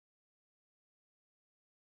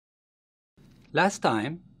Last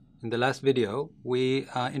time, in the last video, we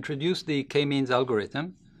introduced the K-means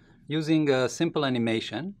algorithm using a simple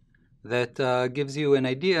animation that gives you an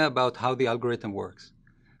idea about how the algorithm works.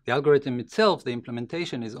 The algorithm itself, the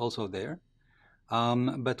implementation, is also there.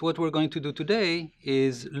 But what we're going to do today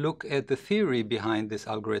is look at the theory behind this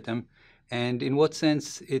algorithm and in what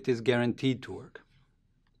sense it is guaranteed to work.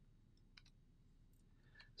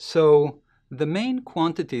 So the main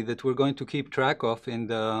quantity that we're going to keep track of in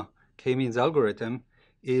the K-means algorithm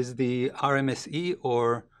is the RMSE,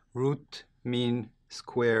 or root mean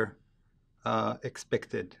square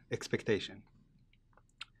expectation.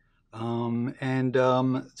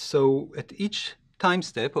 So at each time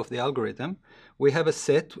step of the algorithm, we have a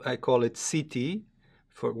set, I call it CT,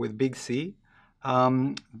 with big C.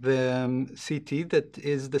 The CT, that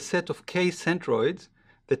is the set of K centroids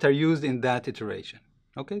that are used in that iteration.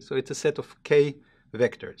 Okay, so it's a set of K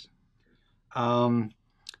vectors.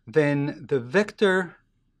 Then the vector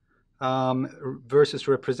versus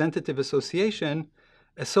representative association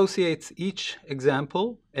associates each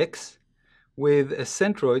example, X, with a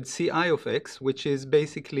centroid, Ci of X, which is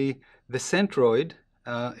basically the centroid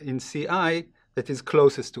in Ci that is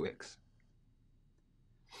closest to X.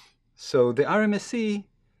 So the RMSE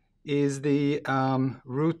is the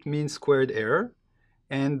root mean squared error,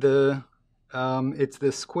 and it's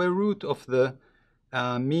the square root of the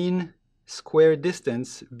mean square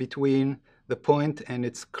distance between the point and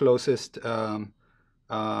its closest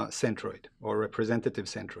centroid, or representative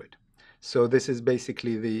centroid. So this is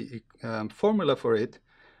basically the formula for it.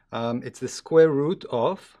 It's the square root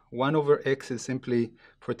of 1 over x is simply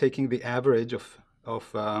for taking the average of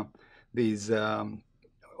these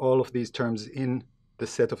all of these terms in the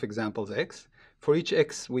set of examples x. For each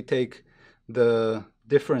x, we take the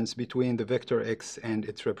difference between the vector x and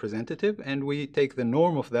its representative, and we take the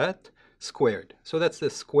norm of that squared. So that's the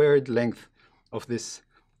squared length of this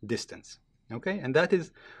distance. Okay, and that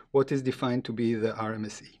is what is defined to be the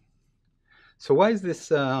RMSE. So why is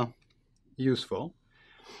this useful?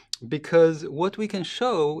 Because what we can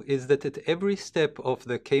show is that at every step of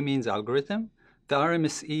the K-means algorithm, the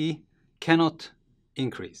RMSE cannot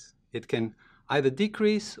increase. It can either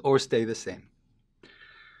decrease or stay the same.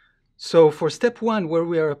 So for step 1, where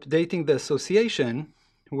we are updating the association,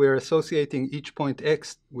 we're associating each point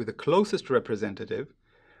x with the closest representative.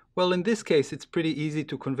 Well, in this case, it's pretty easy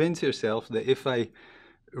to convince yourself that if I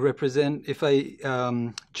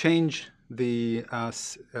change the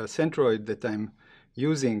centroid that I'm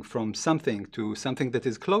using from something to something that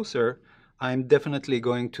is closer, I'm definitely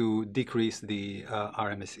going to decrease the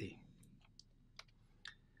RMSE.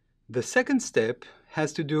 The second step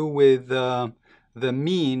has to do with the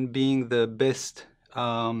mean being the best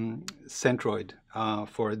centroid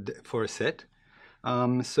for a set.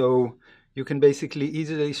 So you can basically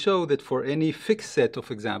easily show that for any fixed set of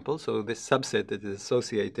examples, so this subset that is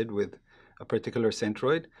associated with a particular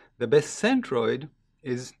centroid, the best centroid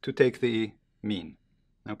is to take the mean.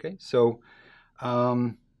 Okay, so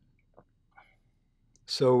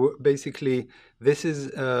basically this is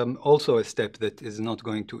also a step that is not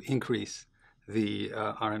going to increase the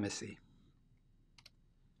RMSE.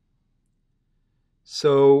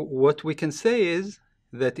 So what we can say is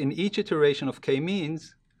that in each iteration of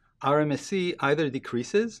K-means, RMSE either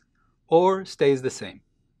decreases or stays the same.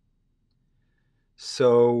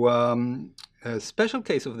 So a special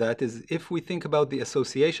case of that is if we think about the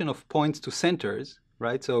association of points to centers,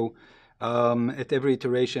 right? So at every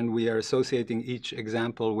iteration, we are associating each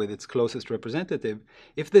example with its closest representative.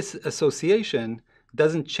 If this association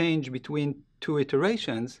doesn't change between two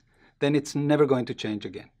iterations, then it's never going to change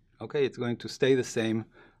again. Okay, it's going to stay the same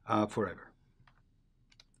forever.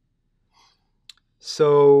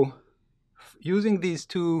 So using these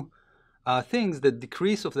two things, the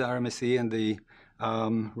decrease of the RMSE and the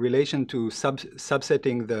relation to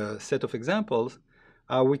subsetting the set of examples,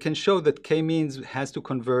 we can show that K-means has to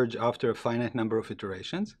converge after a finite number of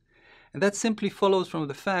iterations. And that simply follows from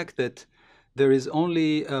the fact that there is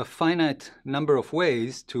only a finite number of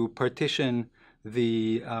ways to partition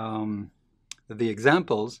the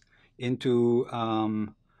examples into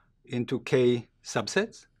K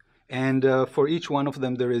subsets. And for each one of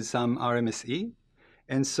them, there is some RMSE.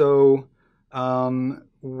 And so if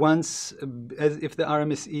the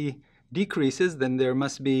RMSE decreases, then there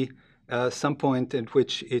must be some point at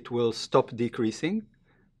which it will stop decreasing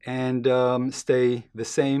and stay the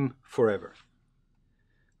same forever.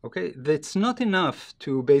 Okay, that's not enough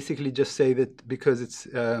to basically just say that because it's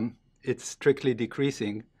strictly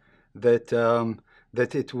decreasing that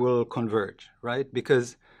it will converge, right?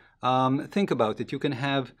 Because think about it, you can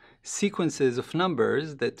have sequences of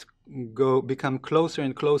numbers that become closer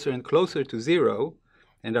and closer and closer to zero,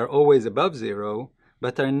 and are always above zero,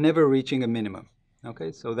 but are never reaching a minimum.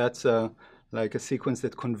 Okay, so that's like a sequence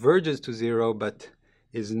that converges to zero, but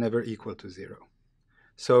is never equal to zero.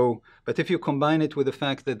 So, but if you combine it with the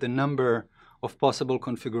fact that the number of possible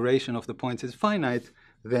configuration of the points is finite,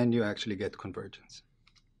 then you actually get convergence.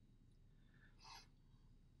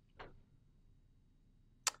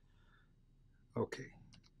 Okay.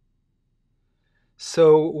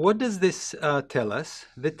 So what does this tell us?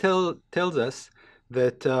 That tells us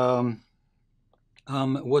that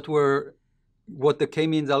what the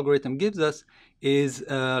K-means algorithm gives us is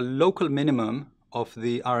a local minimum of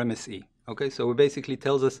the RMSE. Okay, so it basically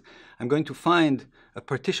tells us I'm going to find a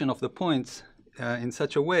partition of the points in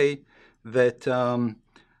such a way that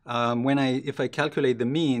if I calculate the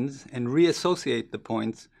means and reassociate the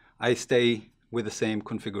points, I stay with the same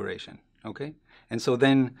configuration. Okay, and so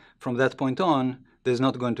then from that point on, there's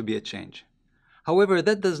not going to be a change. However,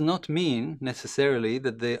 that does not mean necessarily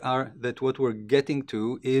that what we're getting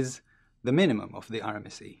to is the minimum of the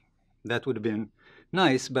RMSE. That would have been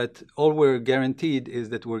nice, but all we're guaranteed is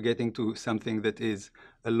that we're getting to something that is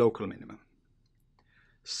a local minimum.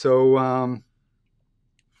 So,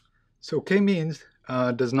 so K-means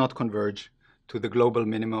does not converge to the global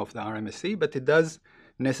minimum of the RMSE, but it does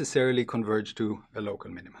necessarily converge to a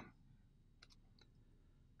local minimum.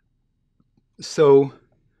 So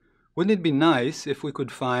wouldn't it be nice if we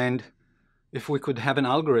could have an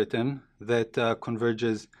algorithm that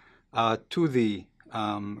converges to the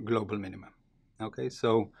global minimum? Okay,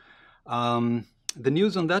 so the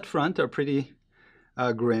news on that front are pretty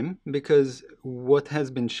grim, because what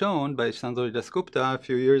has been shown by Chandra Dasgupta a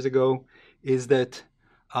few years ago is that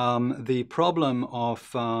the problem of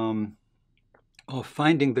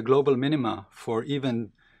finding the global minima for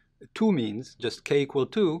even two means, just k equal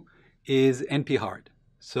 2, is NP-hard.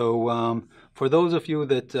 So for those of you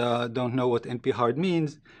that don't know what NP-hard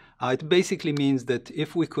means, it basically means that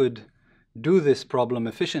if we could do this problem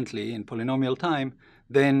efficiently in polynomial time,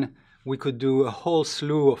 then we could do a whole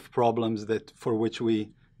slew of problems for which we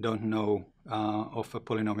don't know of a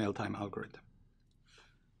polynomial time algorithm.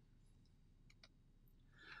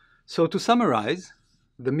 So to summarize,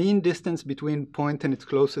 the mean distance between point and its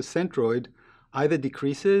closest centroid either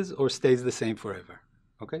decreases or stays the same forever.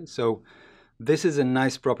 Okay, so this is a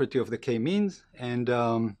nice property of the K-means, and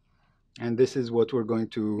this is what we're going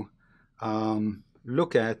to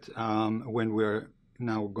look at when we're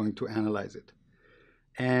now going to analyze it.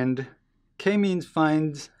 And K-means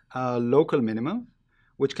finds a local minimum,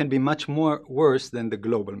 which can be much more worse than the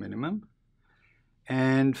global minimum.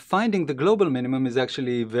 And finding the global minimum is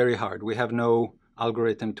actually very hard. We have no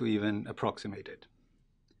algorithm to even approximate it.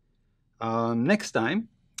 Next time,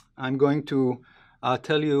 I'm going to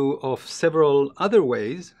tell you of several other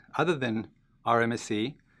ways, other than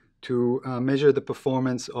RMSE, to measure the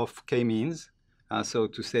performance of K-means, so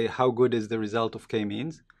to say how good is the result of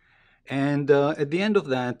K-means. And at the end of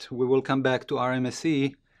that, we will come back to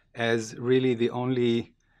RMSE as really the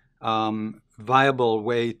only viable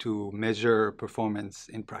way to measure performance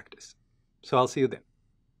in practice. So I'll see you then.